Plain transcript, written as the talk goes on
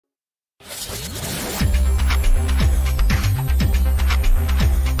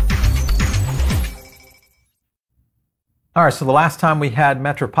All right, so the last time we had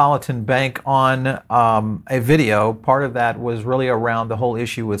Metropolitan Bank on a video, part of that was really around the whole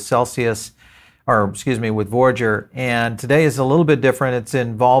issue with Celsius, or excuse me, with Voyager. And today is a little bit different. It's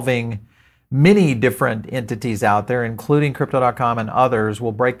involving many different entities out there, including Crypto.com and others.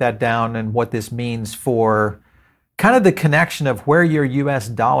 We'll break that down and what this means for kind of the connection of where your US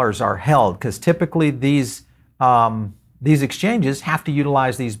dollars are held, because typically these exchanges have to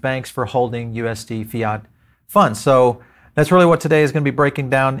utilize these banks for holding USD fiat funds. So that's really what today is going to be breaking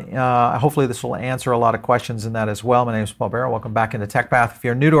down. Hopefully this will answer a lot of questions in that as well. My name is Paul Barrow. Welcome back into Tech Path. If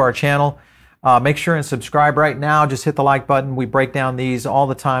you're new to our channel, make sure and subscribe right now. Just hit the like button. We break down these all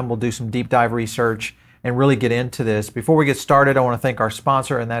the time. We'll do some deep dive research and really get into this. Before we get started, I want to thank our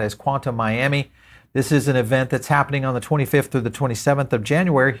sponsor, and that is Quantum Miami. This is an event that's happening on the 25th through the 27th of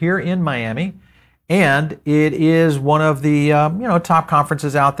January here in Miami. And it is one of the top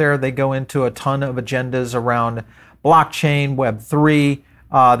conferences out there. They go into a ton of agendas around blockchain,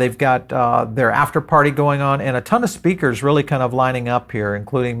 Web3. They've got their after party going on, and a ton of speakers really kind of lining up here,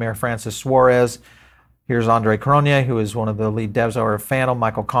 including Mayor Francis Suarez. Here's Andre Cronje, who is one of the lead devs over at Phantom.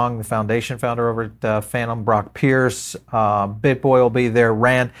 Michael Kong, the foundation founder over at Phantom. Brock Pierce, BitBoy will be there.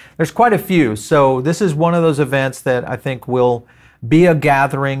 Rand. There's quite a few. So this is one of those events that I think will be a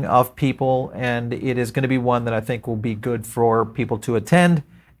gathering of people, and it is going to be one that I think will be good for people to attend.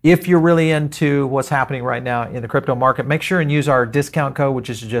 If you're really into what's happening right now in the crypto market, make sure and use our discount code, which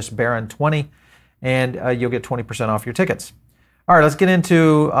is just Baron20, and you'll get 20% off your tickets. All right, let's get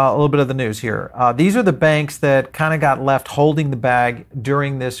into a little bit of the news here. These are the banks that kind of got left holding the bag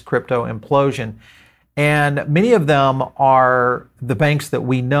during this crypto implosion. And many of them are the banks that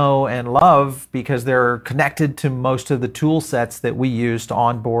we know and love because they're connected to most of the tool sets that we use to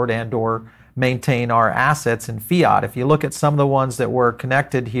onboard and or maintain our assets in fiat. If you look at some of the ones that were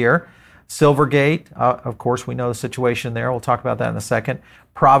connected here, Silvergate, of course, we know the situation there. We'll talk about that in a second.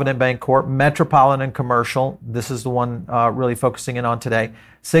 Provident Bank Corp, Metropolitan Commercial. This is the one really focusing in on today.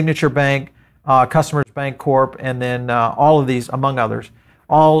 Signature Bank, Customers Bank Corp, and then all of these, among others,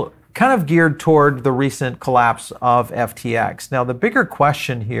 all kind of geared toward the recent collapse of FTX. Now, the bigger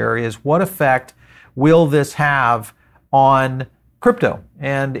question here is what effect will this have on crypto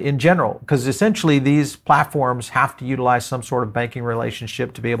and in general, because essentially these platforms have to utilize some sort of banking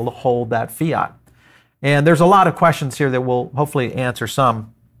relationship to be able to hold that fiat. And there's a lot of questions here that we'll hopefully answer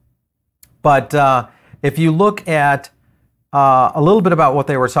some. But if you look at a little bit about what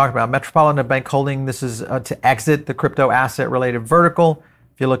they were talking about, Metropolitan Bank Holding, this is to exit the crypto asset related vertical.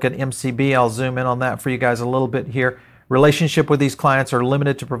 If you look at MCB, I'll zoom in on that for you guys a little bit here. Relationship with these clients are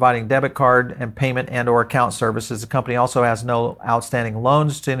limited to providing debit card and payment and or account services. The company also has no outstanding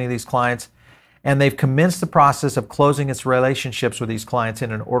loans to any of these clients, and they've commenced the process of closing its relationships with these clients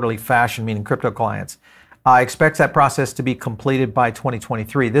in an orderly fashion, meaning crypto clients. Expects that process to be completed by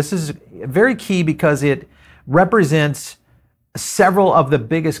 2023. This is very key because it represents several of the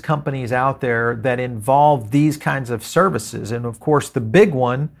biggest companies out there that involve these kinds of services. And of course, the big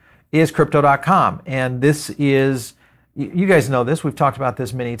one is Crypto.com. And this is, you guys know this, we've talked about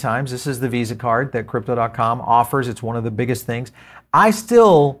this many times. This is the Visa card that Crypto.com offers. It's one of the biggest things. I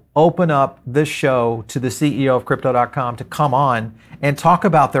still open up this show to the CEO of Crypto.com to come on and talk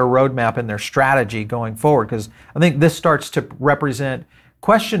about their roadmap and their strategy going forward, because I think this starts to represent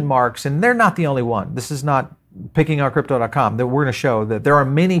question marks, and they're not the only one. This is not picking on Crypto.com. That we're going to show that there are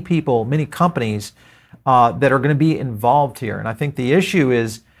many people, many companies that are going to be involved here. And I think the issue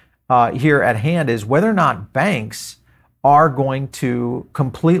is here at hand is whether or not banks are going to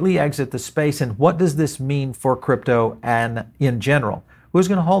completely exit the space, and what does this mean for crypto and in general? Who's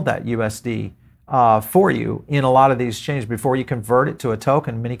going to hold that USD for you in a lot of these exchanges before you convert it to a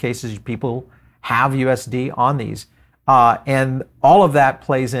token? In many cases, people have USD on these. And all of that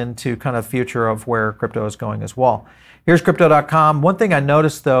plays into kind of future of where crypto is going as well. Here's Crypto.com. One thing I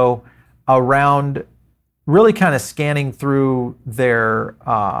noticed, though, around really kind of scanning through their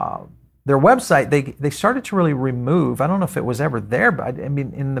website, they started to really remove, I don't know if it was ever there, but I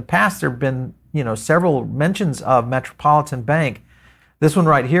mean, in the past, there have been, several mentions of Metropolitan Bank. This one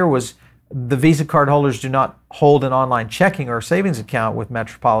right here was the Visa card holders do not hold an online checking or savings account with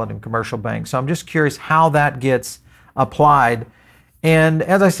Metropolitan Commercial Bank. So I'm just curious how that gets applied. And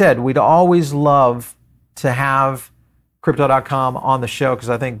as I said, we'd always love to have Crypto.com on the show because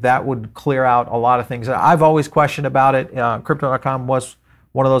I think that would clear out a lot of things. I've always questioned about it. Crypto.com was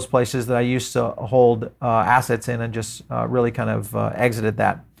one of those places that I used to hold assets in and just really kind of exited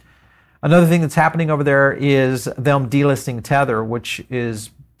that. Another thing that's happening over there is them delisting Tether, which is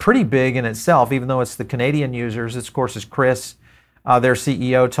pretty big in itself, even though it's the Canadian users. This, of course, is Chris, their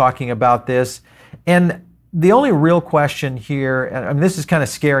CEO, talking about this. And the only real question here, and I mean, this is kind of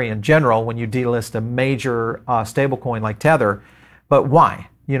scary in general when you delist a major stablecoin like Tether, but why?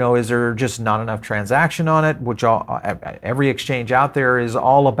 You know, is there just not enough transaction on it? Which every exchange out there is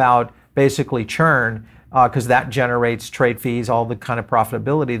all about basically churn, because that generates trade fees, all the kind of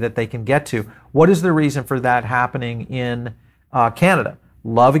profitability that they can get to. What is the reason for that happening in Canada?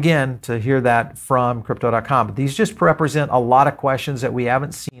 Love again to hear that from crypto.com. But these just represent a lot of questions that we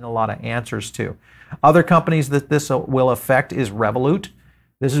haven't seen a lot of answers to. Other companies that this will affect is Revolut.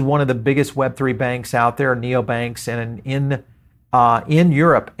 This is one of the biggest Web3 banks out there, neobanks, and in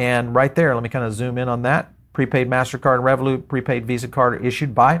Europe. And right there, let me kind of zoom in on that. Prepaid MasterCard and Revolut, prepaid Visa card are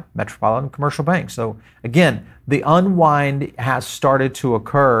issued by Metropolitan Commercial Bank. So again, the unwind has started to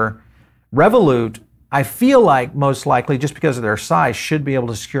occur. Revolut, I feel like most likely, just because of their size, should be able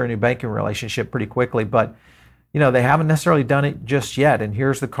to secure a new banking relationship pretty quickly. But you know, they haven't necessarily done it just yet. And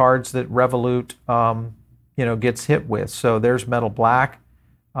here's the cards that Revolut, you know, gets hit with. So there's Metal Black,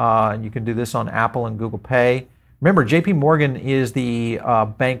 and you can do this on Apple and Google Pay. Remember, JP Morgan is the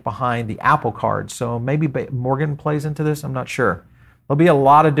bank behind the Apple Card, so maybe Morgan plays into this, I'm not sure. There'll be a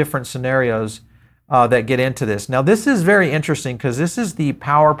lot of different scenarios that get into this. Now, this is very interesting because this is the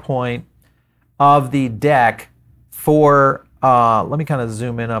PowerPoint of the deck for, let me kind of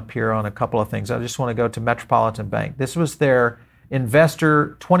zoom in up here on a couple of things. I just want to go to Metropolitan Bank. This was their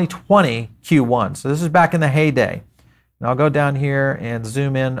Investor 2020 Q1, so this is back in the heyday. And I'll go down here and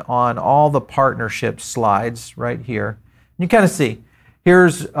zoom in on all the partnership slides right here. You kind of see,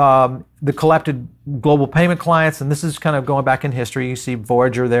 here's the collected global payment clients, and this is kind of going back in history. You see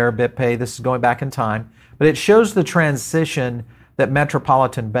Voyager there, BitPay, this is going back in time. But it shows the transition that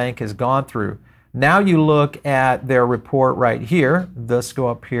Metropolitan Bank has gone through. Now you look at their report right here. Let's go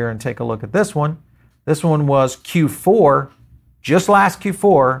up here and take a look at this one. This one was Q4, just last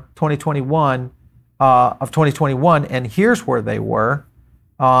Q4, 2021, of 2021, and here's where they were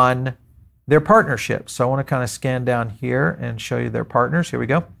on their partnerships. So I want to kind of scan down here and show you their partners. Here we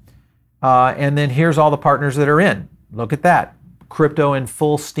go. And then here's all the partners that are in. Look at that. Crypto in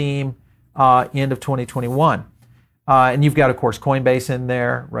full steam, end of 2021. And you've got, of course, Coinbase in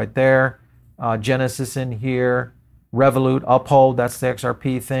there, right there. Genesis in here. Revolut, Uphold, that's the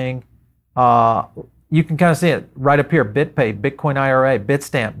XRP thing. You can kind of see it right up here, BitPay, Bitcoin IRA,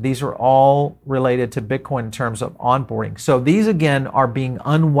 Bitstamp. These are all related to Bitcoin in terms of onboarding. So these, again, are being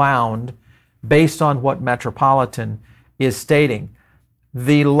unwound based on what Metropolitan is stating.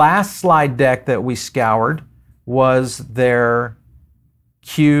 The last slide deck that we scoured was their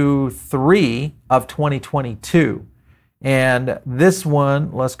Q3 of 2022. And this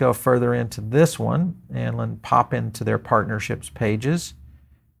one, let's go further into this one and then pop into their partnerships pages.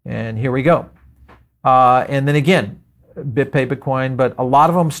 And here we go. And then again, BitPay, Bitcoin, but a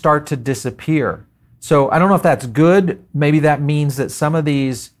lot of them start to disappear. So I don't know if that's good. Maybe that means that some of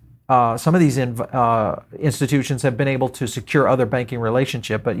these institutions have been able to secure other banking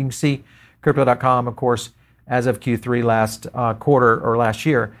relationship. But you can see Crypto.com, of course, as of Q3 last quarter or last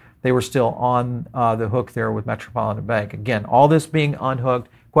year, they were still on the hook there with Metropolitan Bank. Again, all this being unhooked.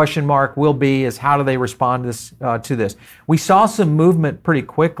 Question mark will be is how do they respond to this? We saw some movement pretty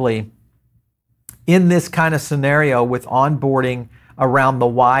quickly in this kind of scenario with onboarding around the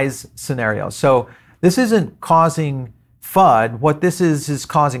WISE scenario. So this isn't causing FUD. What this is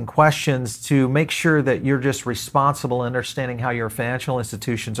causing questions to make sure that you're just responsible in understanding how your financial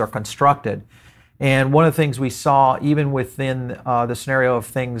institutions are constructed. And one of the things we saw even within the scenario of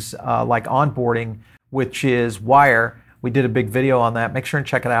things like onboarding, which is Wire, we did a big video on that. Make sure and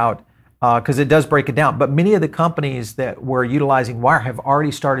check it out because it does break it down. But many of the companies that were utilizing Wire have already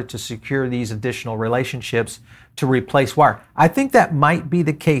started to secure these additional relationships to replace Wire. I think that might be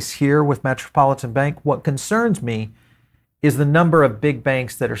the case here with Metropolitan Bank. What concerns me is the number of big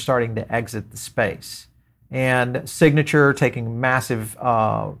banks that are starting to exit the space. And Signature taking massive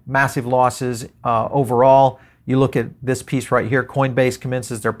losses overall. You look at this piece right here, Coinbase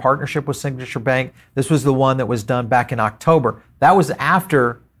commences their partnership with Signature Bank. This was the one that was done back in October. That was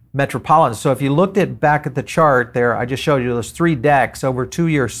after Metropolitan. So if you looked back at the chart there, I just showed you those 3 decks over a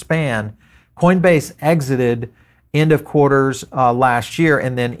 2-year span. Coinbase exited end of quarters last year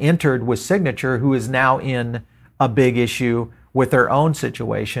and then entered with Signature, who is now in a big issue with their own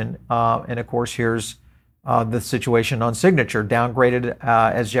situation. And of course, here's the situation on Signature, downgraded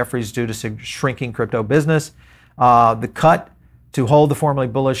as Jefferies due to shrinking crypto business. The cut to hold the formerly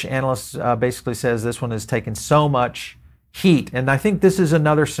bullish analyst basically says this one has taken so much heat. And I think this is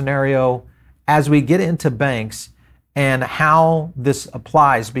another scenario as we get into banks and how this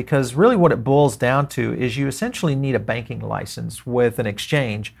applies, because really what it boils down to is you essentially need a banking license with an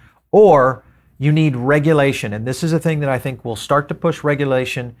exchange, or You need regulation, and this is a thing that I think will start to push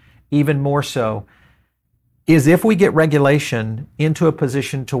regulation even more so, is if we get regulation into a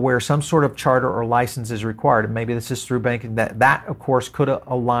position to where some sort of charter or license is required, and maybe this is through banking, that of course could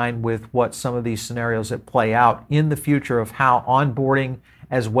align with what some of these scenarios that play out in the future of how onboarding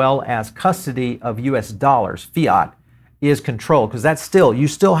as well as custody of US dollars, fiat, is controlled. Because that's still, you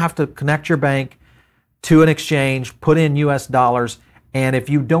still have to connect your bank to an exchange, put in US dollars, and if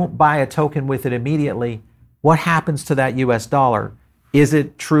you don't buy a token with it immediately, what happens to that US dollar? Is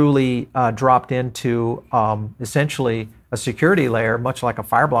it truly dropped into essentially a security layer, much like a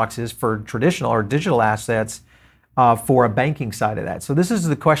Fireblocks is for traditional or digital assets for a banking side of that? So this is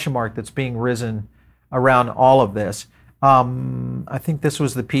the question mark that's being risen around all of this. I think this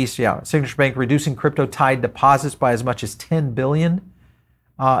was the piece, yeah. Signature Bank reducing crypto-tied deposits by as much as 10 billion.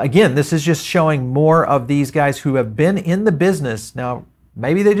 Again, this is just showing more of these guys who have been in the business. Now,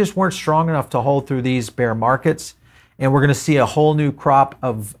 maybe they just weren't strong enough to hold through these bear markets. And we're going to see a whole new crop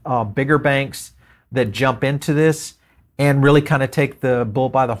of bigger banks that jump into this and really kind of take the bull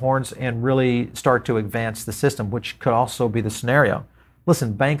by the horns and really start to advance the system, which could also be the scenario.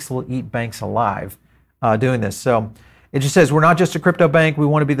 Listen, banks will eat banks alive doing this. So it just says, we're not just a crypto bank. We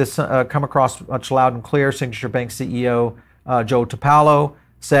want to be this, come across much loud and clear. Signature Bank CEO Joe Topalo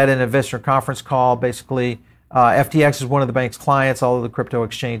said in an investor conference call, basically, FTX is one of the bank's clients. Although the crypto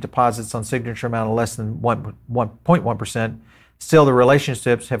exchange deposits on Signature amount of less than 1.1%, still the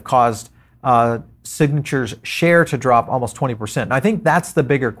relationships have caused Signature's share to drop almost 20%. And I think that's the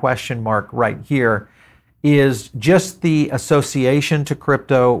bigger question mark right here, is just the association to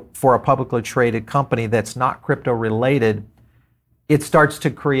crypto for a publicly traded company that's not crypto related. It starts to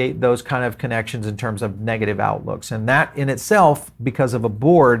create those kind of connections in terms of negative outlooks. And that in itself, because of a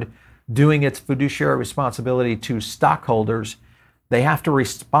board doing its fiduciary responsibility to stockholders, they have to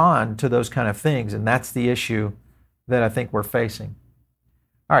respond to those kind of things. And that's the issue that I think we're facing.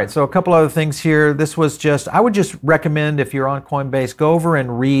 All right, so a couple other things here. This was just, I would just recommend if you're on Coinbase, go over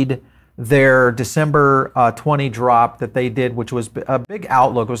and read their December 20 drop that they did, which was a big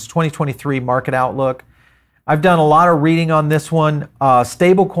outlook. It was 2023 market outlook. I've done a lot of reading on this one.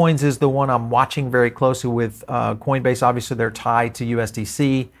 Stable coins is the one I'm watching very closely with Coinbase. Obviously, they're tied to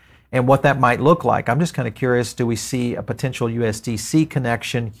USDC and what that might look like. I'm just kind of curious, do we see a potential USDC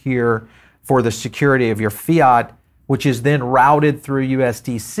connection here for the security of your fiat, which is then routed through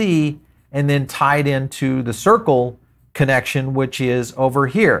USDC and then tied into the Circle connection, which is over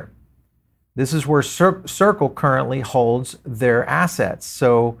here. This is where Circle currently holds their assets.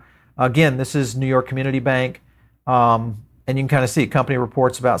 So again, this is New York Community Bank, and you can kind of see company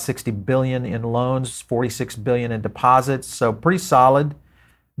reports about 60 billion in loans, 46 billion in deposits, so pretty solid.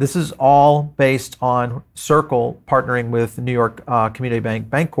 This is all based on Circle partnering with New York Community Bank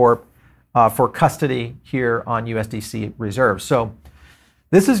Bancorp for custody here on USDC reserves. So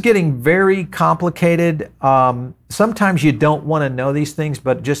this is getting very complicated. Sometimes you don't want to know these things,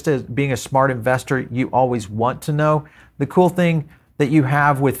 but just as being a smart investor, you always want to know. The cool thing that you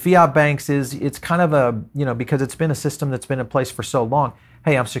have with fiat banks is it's kind of a, because it's been a system that's been in place for so long.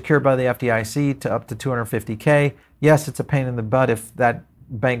 Hey, I'm secured by the FDIC to up to 250K. Yes, it's a pain in the butt if that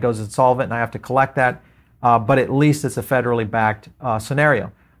bank goes insolvent and I have to collect that, but at least it's a federally backed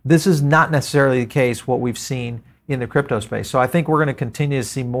scenario. This is not necessarily the case what we've seen in the crypto space. So I think we're going to continue to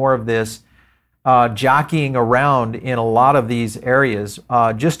see more of this jockeying around in a lot of these areas.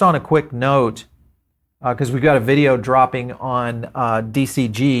 Just on a quick note, because we've got a video dropping on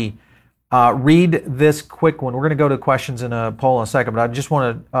DCG, read this quick one. We're going to go to questions in a poll in a second, but I just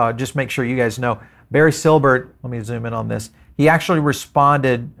want to just make sure you guys know. Barry Silbert, let me zoom in on this. He actually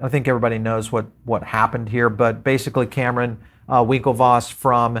responded. I think everybody knows what happened here, but basically Cameron Winklevoss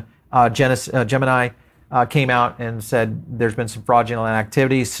from Gemini came out and said there's been some fraudulent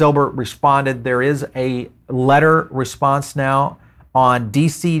activity. Silbert responded. There is a letter response now on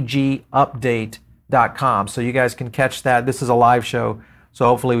DCGupdate.com, so you guys can catch that. This is a live show, so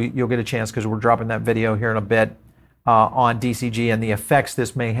hopefully you'll get a chance because we're dropping that video here in a bit on DCG and the effects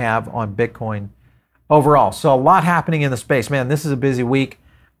this may have on Bitcoin overall. So a lot happening in the space. Man, this is a busy week.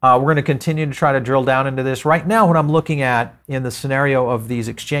 We're going to continue to try to drill down into this. Right now, what I'm looking at in the scenario of these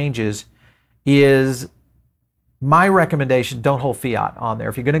exchanges is my recommendation, don't hold fiat on there.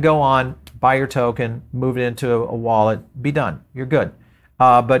 If you're going to go on, buy your token, move it into a wallet, be done. You're good.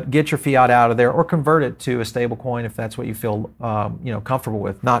 But get your fiat out of there or convert it to a stable coin if that's what you feel comfortable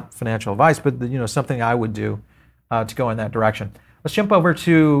with. Not financial advice, but something I would do to go in that direction. Let's jump over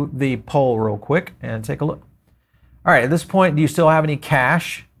to the poll real quick and take a look. All right, at this point, do you still have any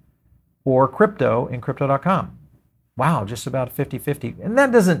cash or crypto in crypto.com? Wow, just about 50-50. And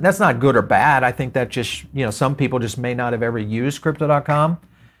that's not good or bad. I think that just, some people just may not have ever used crypto.com.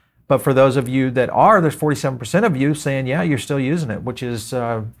 But for those of you that are, there's 47% of you saying, yeah, you're still using it, which is,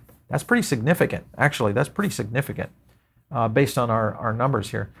 that's pretty significant. Actually, that's pretty significant based on our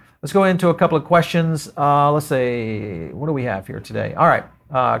numbers here. Let's go into a couple of questions. Let's say, what do we have here today? All right,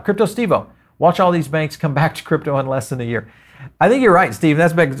 Crypto Stevo. Watch all these banks come back to crypto in less than a year. I think you're right, Steve.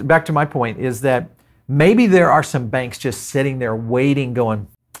 That's back to my point, is that maybe there are some banks just sitting there waiting, going,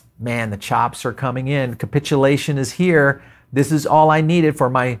 man, the chops are coming in. Capitulation is here. This is all I needed for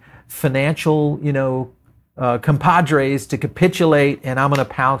my financial, compadres to capitulate, and I'm going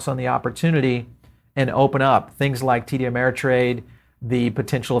to pounce on the opportunity and open up. Things like TD Ameritrade, the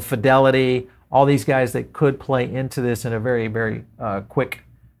potential of Fidelity, all these guys that could play into this in a very, very quick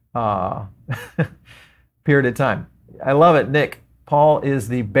period of time. I love it, Nick. Paul is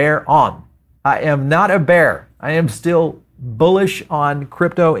the bear on. I am not a bear. I am still bullish on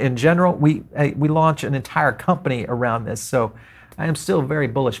crypto in general. We launch an entire company around this, so I am still very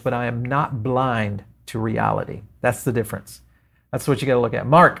bullish, but I am not blind to reality. That's the difference. That's what you got to look at.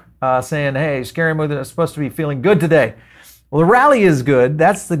 Mark saying, hey, Scary Mood is supposed to be feeling good today. Well, the rally is good.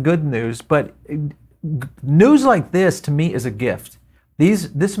 That's the good news. But news like this, to me, is a gift.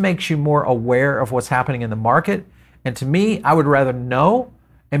 This makes you more aware of what's happening in the market. And to me, I would rather know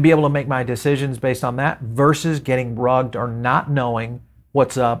and be able to make my decisions based on that versus getting rugged or not knowing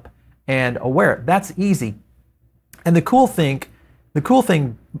what's up and aware. That's easy. And the cool thing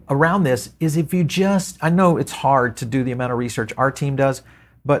around this is if you just, I know it's hard to do the amount of research our team does,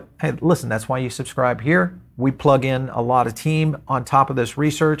 but hey, listen, that's why you subscribe here. We plug in a lot of team on top of this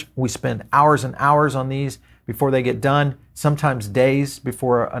research. We spend hours and hours on these before they get done, sometimes days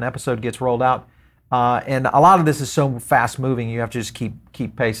before an episode gets rolled out. And a lot of this is so fast moving, you have to just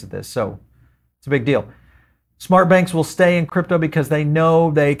keep pace with this. So it's a big deal. Smart banks will stay in crypto because they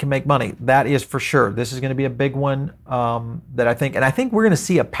know they can make money. That is for sure. This is going to be a big one that I think we're going to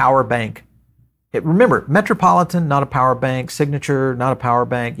see a power bank. Remember, Metropolitan, not a power bank. Signature, not a power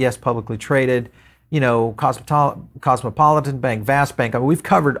bank. Yes, publicly traded. Cosmopolitan Bank, Vast Bank. I mean, we've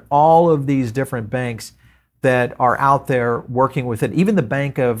covered all of these different banks that are out there working with it. Even the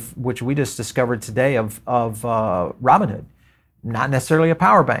bank of which we just discovered today of Robinhood, not necessarily a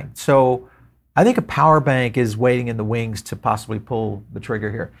power bank. So I think a power bank is waiting in the wings to possibly pull the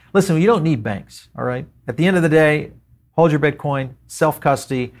trigger here. Listen, you don't need banks, all right? At the end of the day, hold your Bitcoin,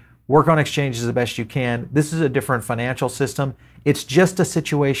 self-custody, work on exchanges the best you can. This is a different financial system. It's just a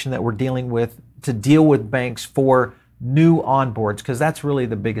situation that we're dealing with to deal with banks for new onboards, because that's really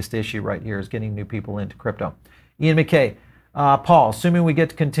the biggest issue right here, is getting new people into crypto. Ian McKay, Paul, assuming we get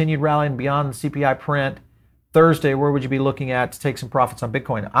to continued rallying beyond the CPI print Thursday, where would you be looking at to take some profits on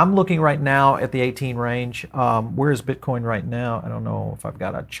Bitcoin? I'm looking right now at the 18 range. Where is Bitcoin right now? I don't know if I've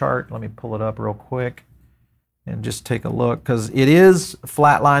got a chart. Let me pull it up real quick and just take a look, because it is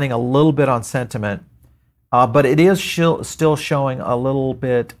flatlining a little bit on sentiment, but it is still showing a little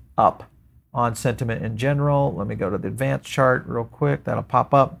bit up on sentiment in general. Let me go to the advanced chart real quick. That'll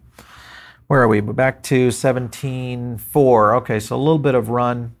pop up. Where are we? We're back to 17.4. Okay, so a little bit of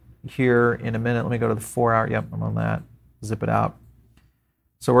run here in a minute. Let me go to the 4 hour. Yep, I'm on that. Zip it out.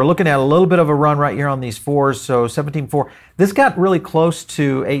 So we're looking at a little bit of a run right here on these fours. So 17.4. This got really close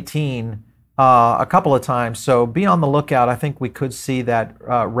to 18 a couple of times. So be on the lookout. I think we could see that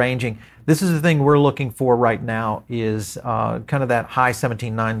ranging. This is the thing we're looking for right now, is kind of that high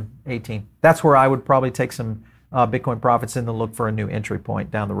 17.9, 18. That's where I would probably take some Bitcoin profits in to look for a new entry point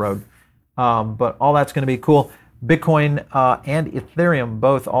down the road. But all that's going to be cool. Bitcoin and Ethereum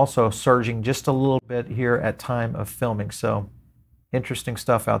both also surging just a little bit here at time of filming. So interesting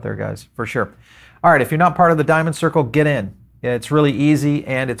stuff out there, guys, for sure. All right, if you're not part of the Diamond Circle, get in. It's really easy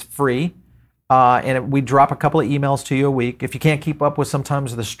and it's free. We drop a couple of emails to you a week. If you can't keep up with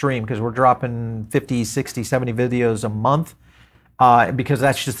sometimes the stream, because we're dropping 50, 60, 70 videos a month, because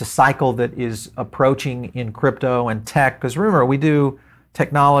that's just a cycle that is approaching in crypto and tech. Because remember, we do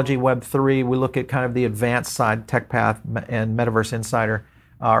technology, Web3. We look at kind of the advanced side, TechPath and Metaverse Insider,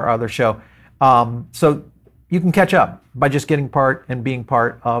 our other show. So you can catch up by just getting part and being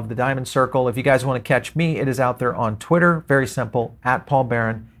part of the Diamond Circle. If you guys want to catch me, it is out there on Twitter. Very simple,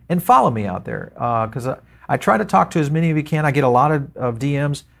 @PaulBaron. And follow me out there, because I try to talk to as many of you can. I get a lot of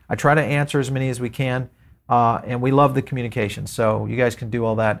DMs. I try to answer as many as we can, and we love the communication. So you guys can do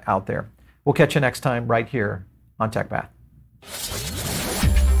all that out there. We'll catch you next time right here on TechPath.